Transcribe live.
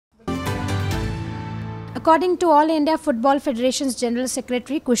According to All India Football Federation's General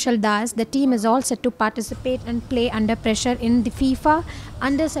Secretary Kushal, the team is all set to participate and play under pressure in the FIFA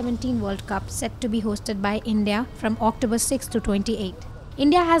U-17 World Cup, set to be hosted by India from October 6 to 28.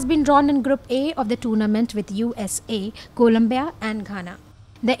 India has been drawn in Group A of the tournament with USA, Colombia and Ghana.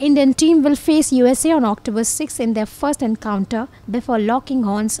 The Indian team will face USA on October 6 in their first encounter before locking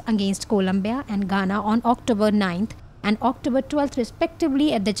horns against Colombia and Ghana on October 9th and October 12th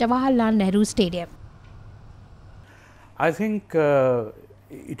respectively at the Jawaharlal Nehru Stadium. I think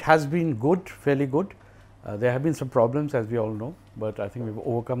it has been good, fairly good. There have been some problems, as we all know, but I think we've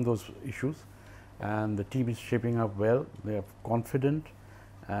overcome those issues and the team is shaping up well. They are confident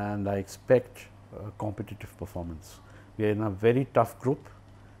and I expect a competitive performance. We are in a very tough group,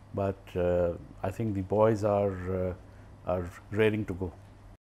 but I think the boys are raring to go.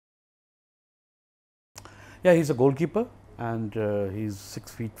 Yeah, he's a goalkeeper and he's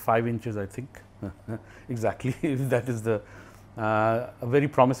 6 feet 5 inches, I think. Exactly, that is the a very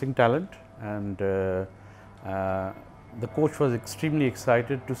promising talent, and the coach was extremely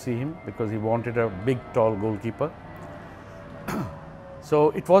excited to see him because he wanted a big, tall goalkeeper.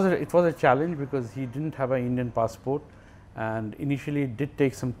 So it was a challenge because he didn't have an Indian passport, and initially it did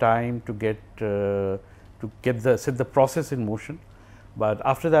take some time to set the process in motion. But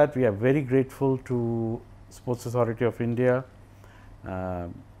after that, we are very grateful to Sports Authority of India.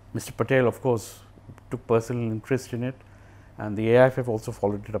 Mr. Patel, of course, took personal interest in it, and the AIFF also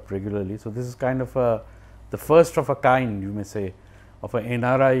followed it up regularly. So this is kind of the first of a kind, you may say, of an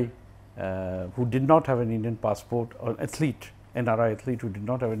NRI who did not have an Indian passport, or NRI athlete who did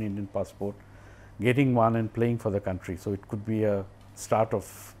not have an Indian passport, getting one and playing for the country. So it could be a start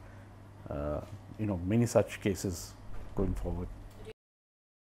of many such cases going forward.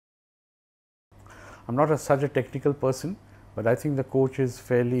 I'm not such a technical person, but I think the coach is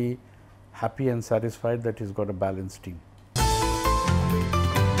fairly happy and satisfied that he's got a balanced team.